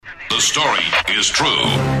story is true.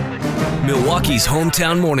 Milwaukee's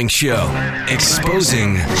hometown morning show,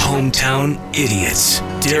 exposing hometown idiots.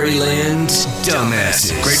 Dairyland's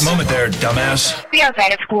dumbasses. Great moment there, dumbass. We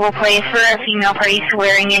outside a school place for a female party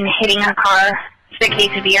swearing and hitting a car. The case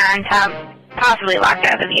of beer on top, possibly locked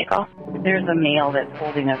out of the vehicle. There's a male that's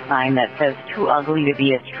holding a sign that says, "Too ugly to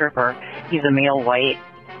be a stripper." He's a male white,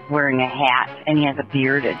 wearing a hat, and he has a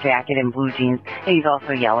beard, a jacket, and blue jeans. And he's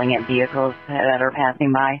also yelling at vehicles that are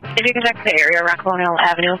passing by. If you contact the area, Rockville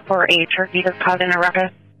Avenue, for a turkey that's causing a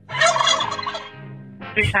ruckus.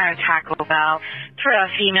 We're trying to Taco Bell for a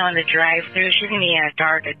female in the drive-thru. She's going to be in a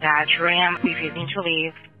dark Dodge Ram, refusing to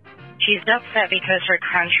leave. She's upset because her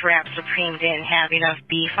Crunchwrap Supreme didn't have enough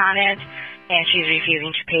beef on it, and she's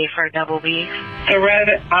refusing to pay for double beef. The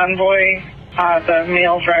red Envoy, the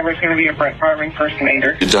male driver is going to be a Brett Favre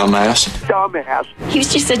impersonator. You dumbass. Dumbass. He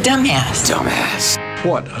was just a dumbass. Dumbass.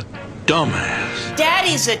 What a dumbass.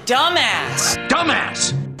 Daddy's a dumbass.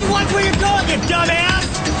 Dumbass! Watch where you're going, you dumbass!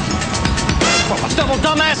 Well, a double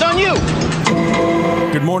dumbass on you!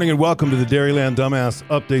 Good morning and welcome to the Dairyland Dumbass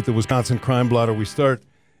Update, the Wisconsin Crime Blotter. We start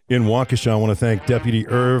in Waukesha. I want to thank Deputy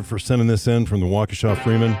Irv for sending this in from the Waukesha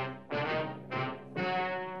Freeman.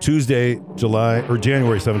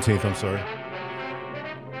 January 17th, I'm sorry.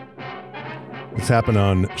 This happened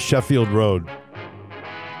on Sheffield Road.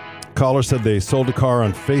 Caller said they sold a car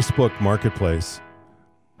on Facebook Marketplace.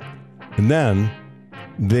 And then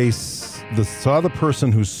they saw the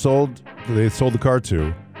person who they sold the car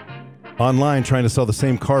to online trying to sell the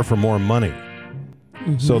same car for more money.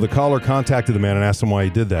 Mm-hmm. So the caller contacted the man and asked him why he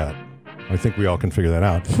did that. I think we all can figure that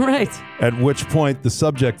out. Right. At which point the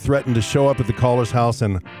subject threatened to show up at the caller's house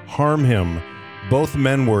and harm him. Both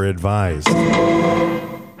men were advised.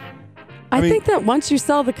 I think that once you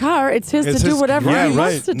sell the car, it's his to do whatever he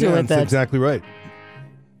wants to do with it. That's exactly right.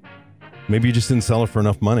 Maybe you just didn't sell it for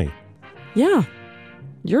enough money. Yeah.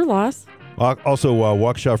 Your loss. Also,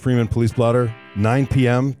 Waukesha Freeman Police Blotter, 9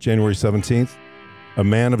 p.m., January 17th. A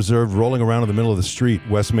man observed rolling around in the middle of the street,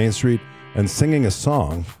 West Main Street, and singing a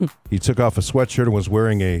song. He took off a sweatshirt and was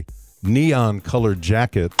wearing a neon-colored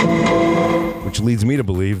jacket, which leads me to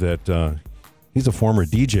believe that he's a former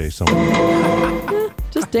DJ somewhere. Yeah,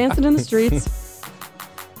 just dancing in the streets.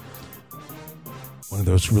 One of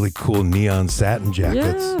those really cool neon satin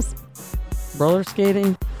jackets. Yes. Roller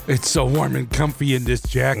skating. It's so warm and comfy in this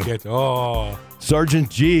jacket. Oh. Sergeant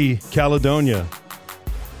G, Caledonia,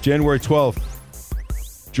 January 12th.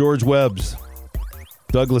 George Webb's,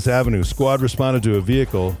 Douglas Avenue. Squad responded to a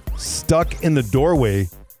vehicle stuck in the doorway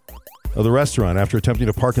of the restaurant after attempting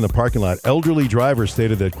to park in the parking lot. Elderly driver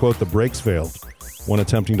stated that, quote, the brakes failed when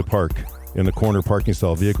attempting to park in the corner parking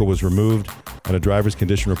stall. Vehicle was removed and a driver's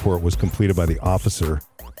condition report was completed by the officer.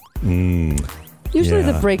 Usually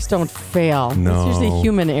the brakes don't fail. No. It's usually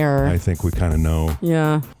human error. I think we kind of know.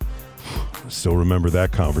 Yeah. I still remember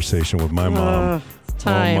that conversation with my mom. It's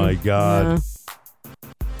time. Oh, my God. Yeah.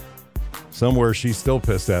 Somewhere she's still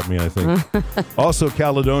pissed at me, I think. Also,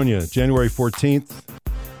 Caledonia, January 14th,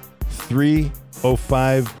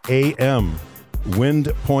 3:05 a.m.,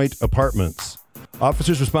 Wind Point Apartments.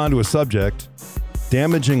 Officers respond to a subject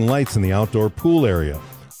damaging lights in the outdoor pool area.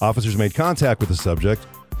 Officers made contact with the subject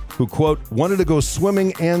who, quote, wanted to go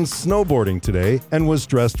swimming and snowboarding today and was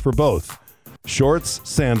dressed for both. Shorts,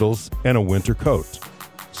 sandals, and a winter coat.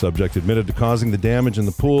 Subject admitted to causing the damage in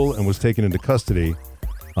the pool and was taken into custody.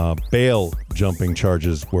 Bail jumping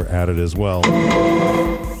charges were added as well.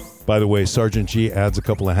 By the way, Sergeant G adds a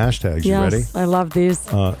couple of hashtags. You ready? Yes, I love these.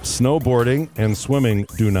 Snowboarding and swimming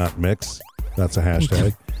do not mix. That's a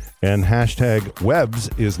hashtag. And hashtag Webbs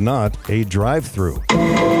is not a drive-through.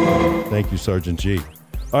 Thank you, Sergeant G.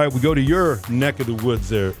 All right, we go to your neck of the woods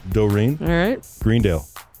there, Doreen. All right. Greendale.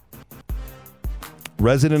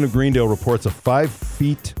 Resident of Greendale reports a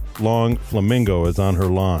 5-feet-long flamingo is on her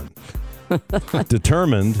lawn.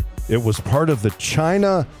 Determined it was part of the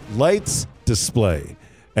China lights display,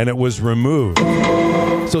 and it was removed.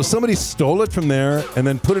 So somebody stole it from there and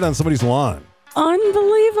then put it on somebody's lawn.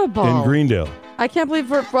 Unbelievable. In Greendale. I can't believe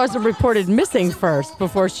it wasn't reported missing first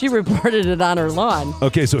before she reported it on her lawn.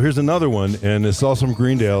 Okay, so here's another one, and it's also from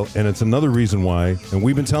Greendale, and it's another reason why, and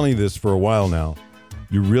we've been telling you this for a while now,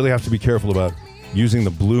 you really have to be careful about using the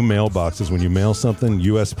blue mailboxes when you mail something,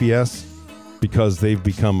 USPS, because they've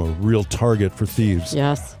become a real target for thieves.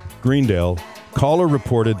 Yes. Greendale, caller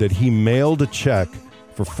reported that he mailed a check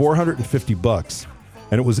for $450,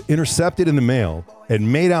 and it was intercepted in the mail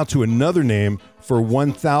and made out to another name for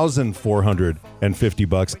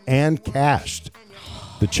 $1,450 and cashed.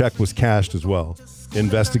 The check was cashed as well.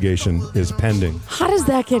 Investigation is pending. How does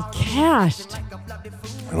that get cashed?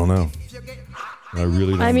 I don't know. I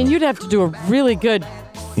really don't I mean, know. you'd have to do a really good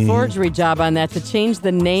forgery job on that to change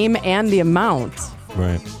the name and the amount.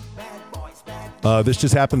 Right. This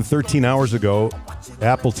just happened 13 hours ago.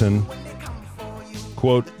 Appleton,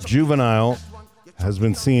 quote, juvenile has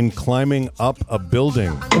been seen climbing up a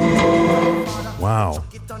building. Wow.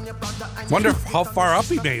 Wonder how far up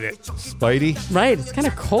he made it. Spidey? Right. It's kind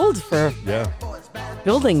of cold for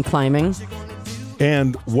building climbing.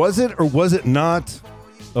 And was it or was it not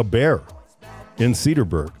a bear in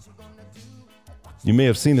Cedarburg? You may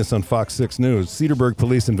have seen this on Fox 6 News. Cedarburg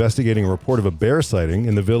police investigating a report of a bear sighting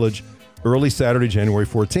in the village early Saturday, January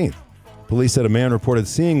 14th. Police said a man reported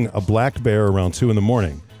seeing a black bear around 2 in the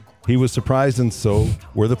morning. He was surprised, and so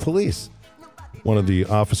were the police. One of the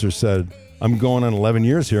officers said, I'm going on 11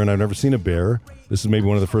 years here, and I've never seen a bear. This is maybe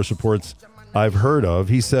one of the first reports I've heard of.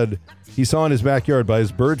 He said he saw in his backyard by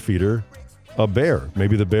his bird feeder a bear.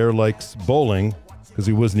 Maybe the bear likes bowling because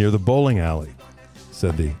he was near the bowling alley,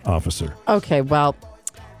 said the officer. Okay, well,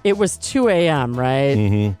 it was 2 a.m., right?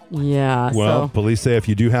 Mm-hmm. Yeah. Well, police say if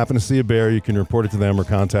you do happen to see a bear, you can report it to them or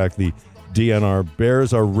contact the DNR.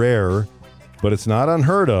 Bears are rare, but it's not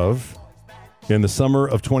unheard of. In the summer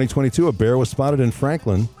of 2022, a bear was spotted in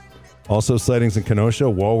Franklin. Also sightings in Kenosha,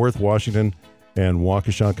 Walworth, Washington, and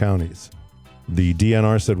Waukesha counties. The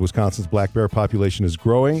DNR said Wisconsin's black bear population is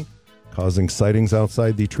growing, causing sightings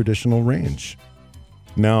outside the traditional range.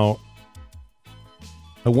 Now,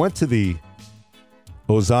 I went to the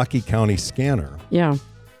Ozaukee County Scanner. Yeah.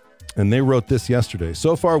 And they wrote this yesterday.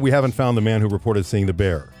 So far, we haven't found the man who reported seeing the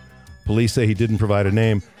bear. Police say he didn't provide a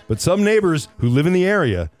name, but some neighbors who live in the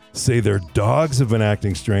area say their dogs have been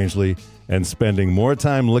acting strangely and spending more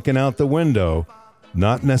time looking out the window.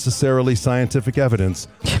 Not necessarily scientific evidence,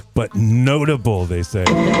 but notable, they say.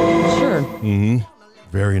 Sure. Mm-hmm.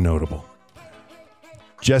 Very notable.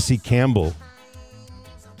 Jessie Campbell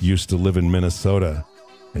used to live in Minnesota,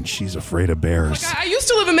 and she's afraid of bears. I used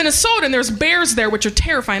to live in Minnesota, and there's bears there, which are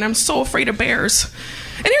terrifying. I'm so afraid of bears.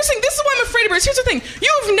 And here's the thing. This is why I'm afraid of bears. Here's the thing.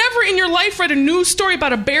 You've never in your life read a news story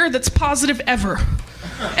about a bear that's positive ever.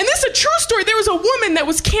 And this is a true story. There was a woman that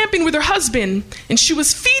was camping with her husband, and she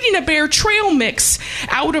was feeding a bear trail mix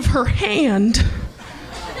out of her hand.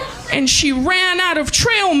 And she ran out of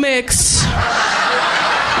trail mix.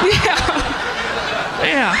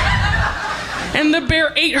 Yeah. And the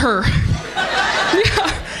bear ate her.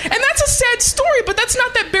 Yeah. And that's a sad story, but that's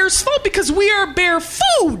not that bear's fault because we are bear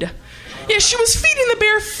food. Yeah, she was feeding the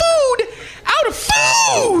bear food out of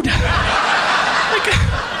food.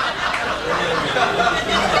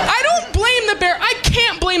 I don't blame the bear. I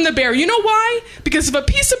can't blame the bear. You know why? Because if a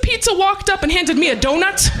piece of pizza walked up and handed me a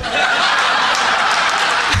donut,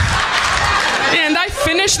 and I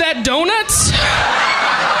finished that donut,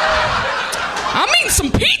 I'm eating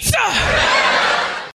some pizza.